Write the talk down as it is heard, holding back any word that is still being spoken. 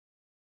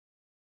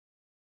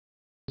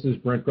is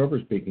Brent Grover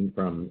speaking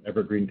from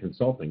Evergreen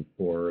Consulting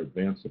for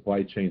Advanced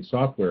Supply Chain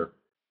Software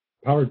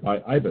powered by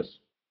IBIS.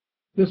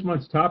 This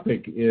month's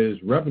topic is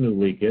revenue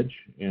leakage,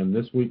 and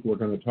this week we're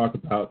going to talk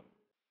about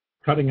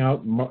cutting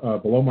out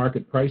below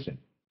market pricing.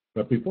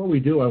 But before we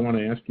do, I want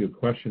to ask you a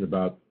question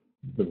about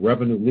the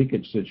revenue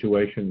leakage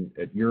situation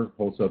at your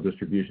wholesale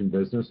distribution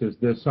business. Is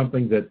this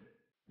something that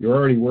you're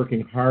already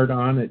working hard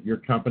on at your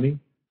company?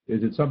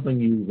 Is it something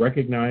you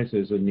recognize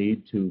as a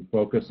need to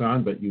focus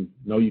on, but you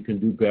know you can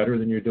do better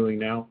than you're doing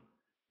now?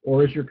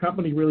 Or is your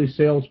company really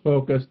sales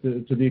focused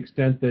to the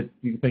extent that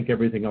you think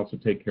everything else will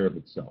take care of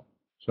itself?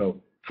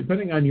 So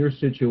depending on your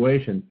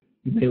situation,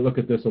 you may look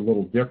at this a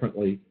little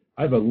differently.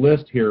 I have a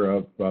list here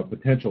of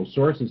potential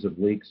sources of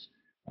leaks,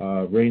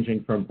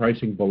 ranging from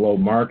pricing below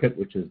market,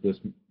 which is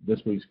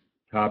this week's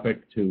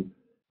topic, to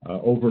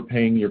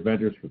overpaying your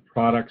vendors for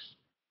products,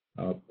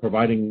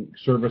 providing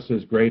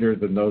services greater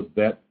than those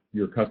that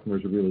your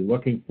customers are really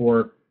looking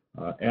for,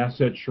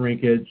 asset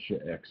shrinkage,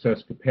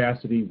 excess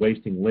capacity,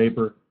 wasting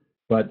labor.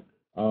 But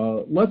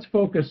let's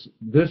focus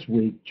this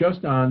week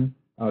just on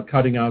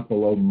cutting out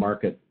below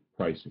market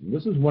pricing.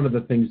 This is one of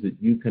the things that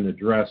you can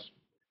address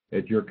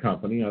at your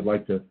company. I'd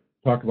like to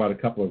talk about a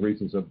couple of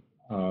reasons of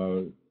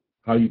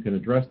how you can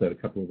address that, a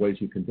couple of ways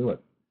you can do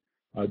it.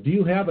 Do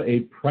you have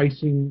a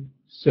pricing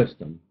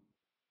system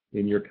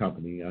in your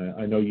company?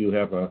 I know you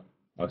have a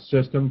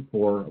system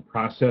for a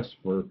process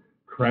for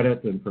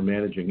credit and for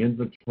managing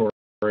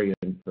inventory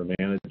and for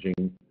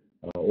managing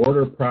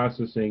order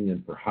processing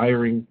and for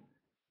hiring.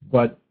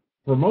 But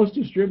for most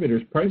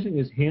distributors, pricing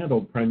is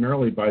handled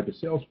primarily by the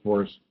sales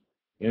force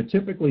and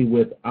typically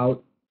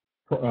without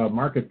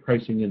market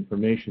pricing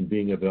information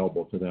being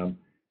available to them.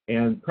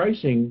 And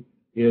pricing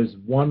is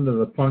one of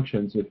the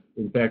functions,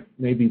 in fact,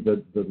 maybe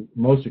the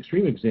most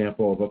extreme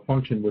example of a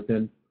function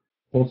within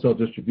wholesale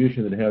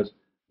distribution that has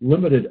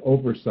limited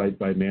oversight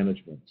by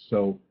management.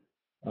 So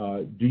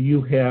do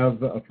you have,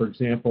 for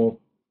example,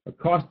 a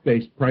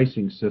cost-based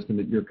pricing system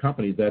at your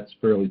company? That's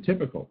fairly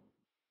typical.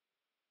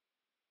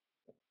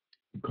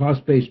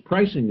 Cost-based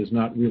pricing is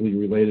not really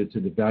related to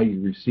the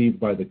value received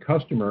by the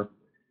customer.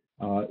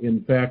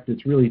 In fact,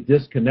 it's really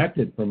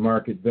disconnected from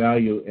market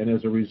value, and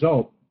as a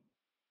result,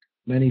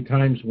 many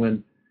times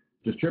when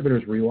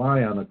distributors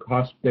rely on a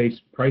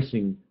cost-based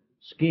pricing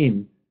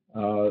scheme,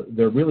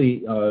 they're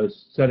really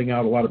setting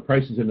out a lot of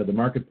prices into the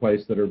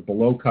marketplace that are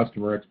below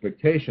customer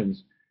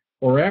expectations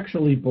or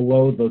actually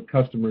below the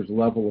customer's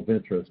level of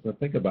interest. Now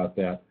think about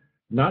that.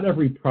 Not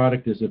every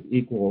product is of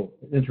equal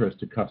interest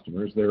to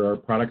customers. There are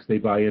products they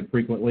buy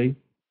infrequently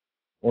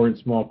or in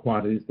small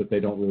quantities that they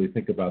don't really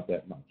think about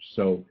that much.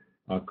 So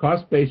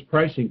cost-based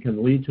pricing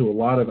can lead to a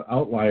lot of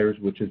outliers,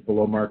 which is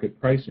below market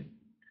pricing.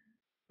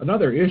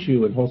 Another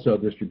issue in wholesale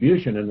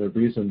distribution, and the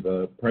reason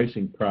the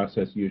pricing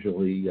process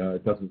usually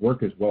doesn't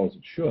work as well as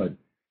it should,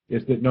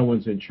 is that no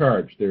one's in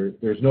charge.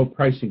 There's no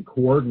pricing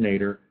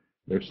coordinator.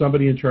 There's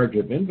somebody in charge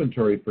of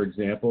inventory, for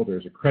example.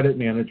 There's a credit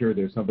manager.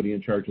 There's somebody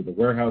in charge of the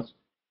warehouse.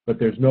 But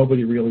there's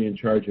nobody really in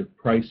charge of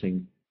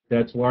pricing.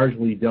 That's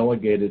largely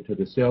delegated to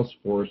the sales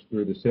force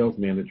through the sales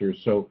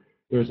managers. So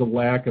there's a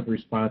lack of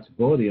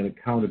responsibility and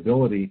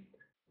accountability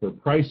for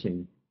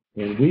pricing.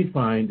 And we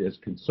find as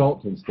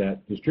consultants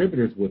that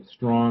distributors with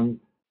strong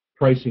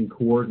pricing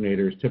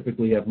coordinators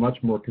typically have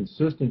much more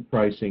consistent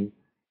pricing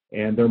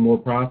and they're more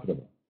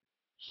profitable.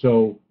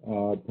 So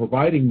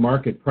providing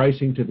market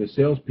pricing to the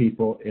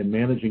salespeople and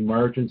managing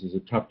margins is a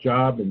tough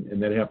job, and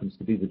that happens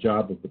to be the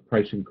job of the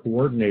pricing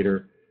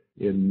coordinator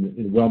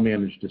in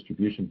well-managed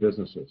distribution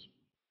businesses.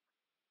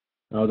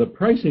 The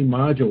pricing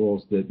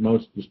modules that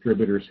most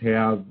distributors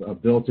have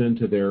built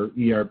into their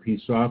ERP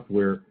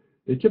software,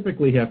 they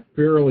typically have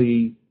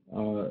fairly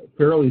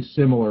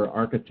similar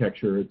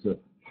architecture. It's a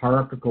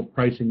hierarchical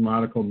pricing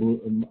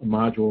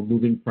module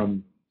moving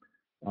from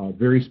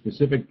very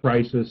specific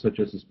prices, such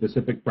as a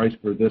specific price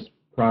for this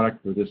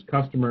product for this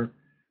customer,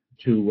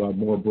 to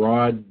more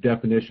broad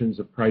definitions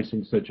of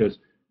pricing, such as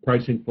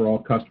pricing for all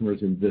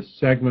customers in this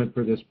segment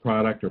for this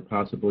product, or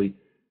possibly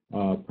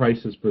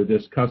prices for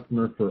this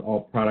customer for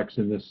all products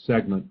in this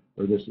segment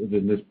or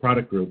in this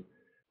product group.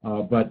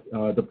 But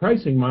the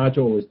pricing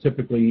module is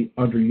typically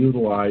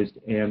underutilized,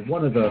 and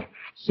one of the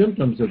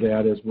symptoms of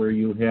that is where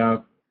you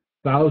have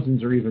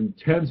thousands or even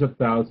tens of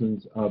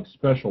thousands of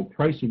special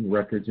pricing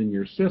records in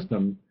your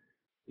system,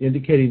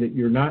 indicating that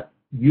you're not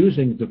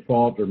using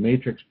default or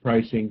matrix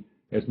pricing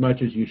as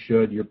much as you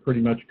should. You're pretty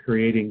much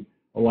creating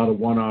a lot of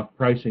one-off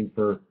pricing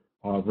for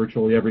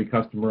virtually every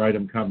customer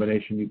item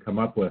combination you come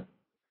up with.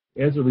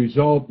 As a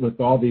result,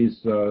 with all these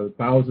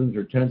thousands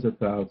or tens of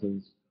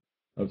thousands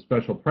of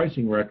special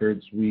pricing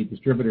records, we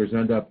distributors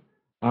end up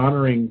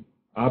honoring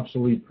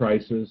obsolete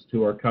prices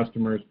to our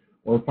customers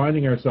or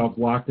finding ourselves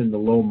locked into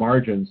low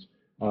margins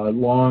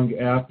long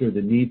after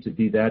the need to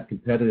be that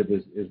competitive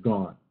is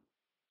gone.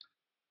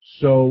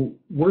 So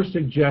we're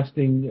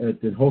suggesting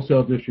that in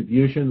wholesale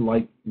distribution,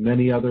 like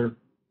many other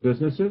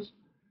businesses,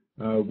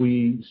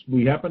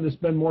 we happen to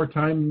spend more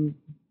time,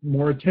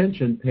 more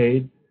attention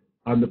paid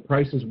on the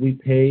prices we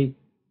pay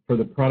for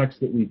the products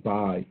that we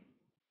buy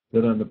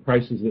than on the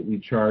prices that we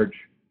charge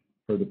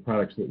for the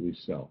products that we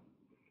sell.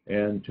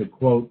 And to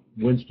quote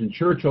Winston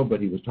Churchill,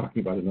 but he was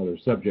talking about another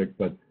subject,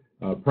 but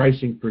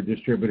pricing for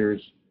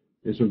distributors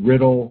is a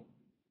riddle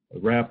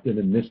wrapped in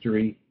a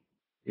mystery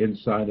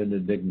inside an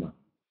enigma.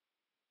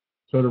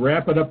 So to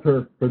wrap it up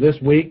for this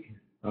week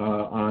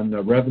on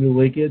revenue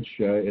leakage,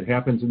 it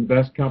happens in the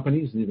best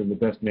companies, even the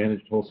best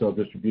managed wholesale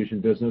distribution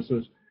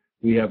businesses.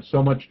 We have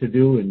so much to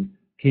do in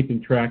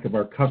keeping track of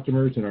our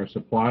customers and our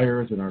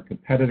suppliers and our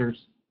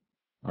competitors,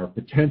 our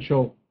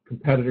potential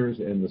competitors,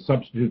 and the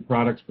substitute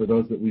products for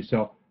those that we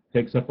sell.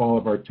 Takes up all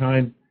of our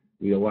time.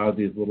 We allow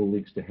these little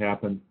leaks to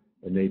happen,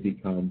 and they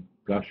become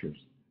gushers.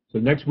 So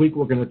next week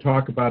we're going to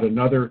talk about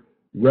another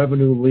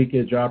revenue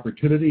leakage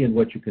opportunity and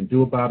what you can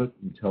do about it.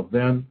 Until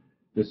then,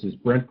 this is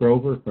Brent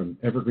Grover from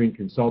Evergreen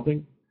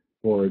Consulting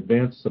for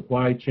Advanced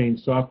Supply Chain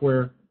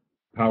Software,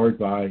 powered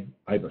by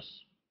IBIS.